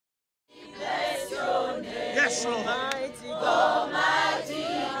Almighty God,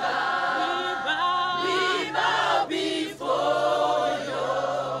 we bow before you.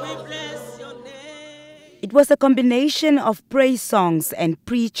 We bless your name. It was a combination of praise songs and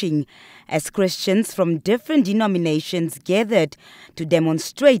preaching as Christians from different denominations gathered to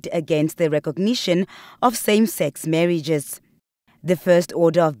demonstrate against the recognition of same-sex marriages. The first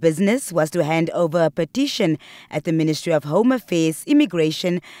order of business was to hand over a petition at the Ministry of Home Affairs,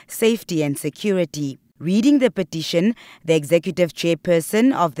 Immigration, Safety and Security. Reading the petition, the executive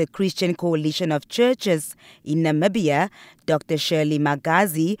chairperson of the Christian Coalition of Churches in Namibia, Dr. Shirley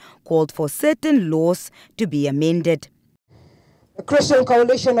Magazi, called for certain laws to be amended. The Christian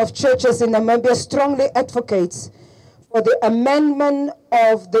Coalition of Churches in Namibia strongly advocates for the amendment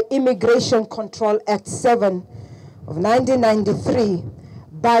of the Immigration Control Act 7 of 1993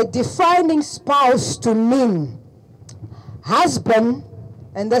 by defining spouse to mean husband,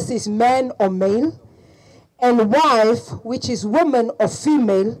 and this is man or male, and wife, which is woman or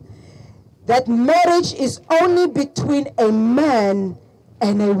female, that marriage is only between a man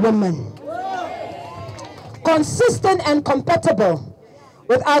and a woman. Consistent and compatible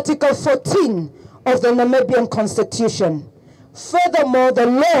with Article 14 of the Namibian Constitution. Furthermore, the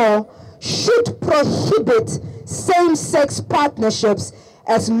law should prohibit same-sex partnerships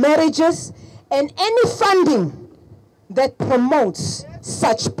as marriages and any funding that promotes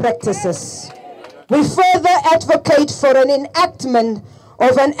such practices. We further advocate for an enactment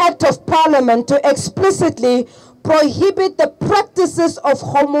of an Act of Parliament to explicitly prohibit the practices of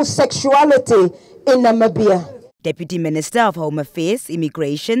homosexuality in Namibia. Deputy Minister of Home Affairs,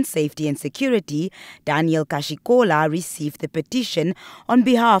 Immigration, Safety and Security, Daniel Kashikola, received the petition on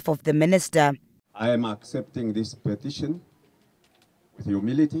behalf of the minister. I am accepting this petition with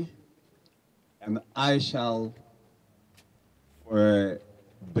humility, and I shall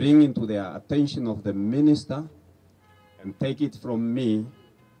bring into the attention of the minister, and take it from me,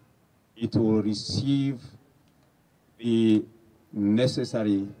 it will receive the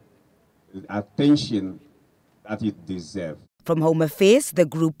necessary attention that it deserves. From Home Affairs, the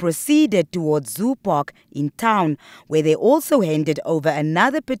group proceeded towards Zoo Park in town, where they also handed over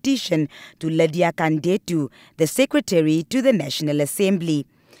another petition to Lydia Kandetu, the secretary to the National Assembly.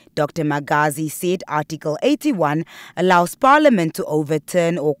 Dr. Magazi said Article 81 allows Parliament to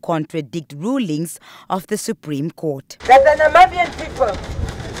overturn or contradict rulings of the Supreme Court. That the Namibian people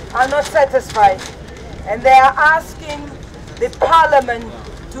are not satisfied, and they are asking the Parliament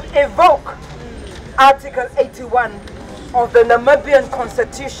to evoke Article 81 of the Namibian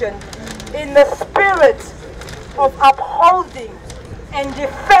Constitution in the spirit of upholding and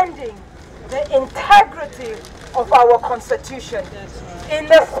defending the integrity of our Constitution, in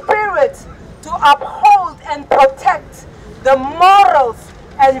the spirit to uphold and protect the morals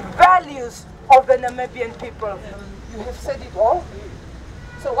and values of the Namibian people. You have said it all.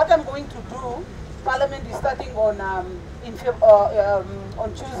 So what I'm going to do, Parliament is starting on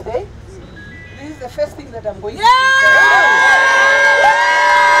Tuesday. This is the first thing that I'm going to do.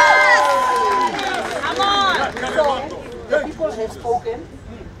 Come on! So the people have spoken,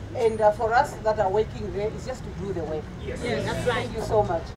 and for us that are working there, is just to do the work. Yes, that's right. Thank you so much.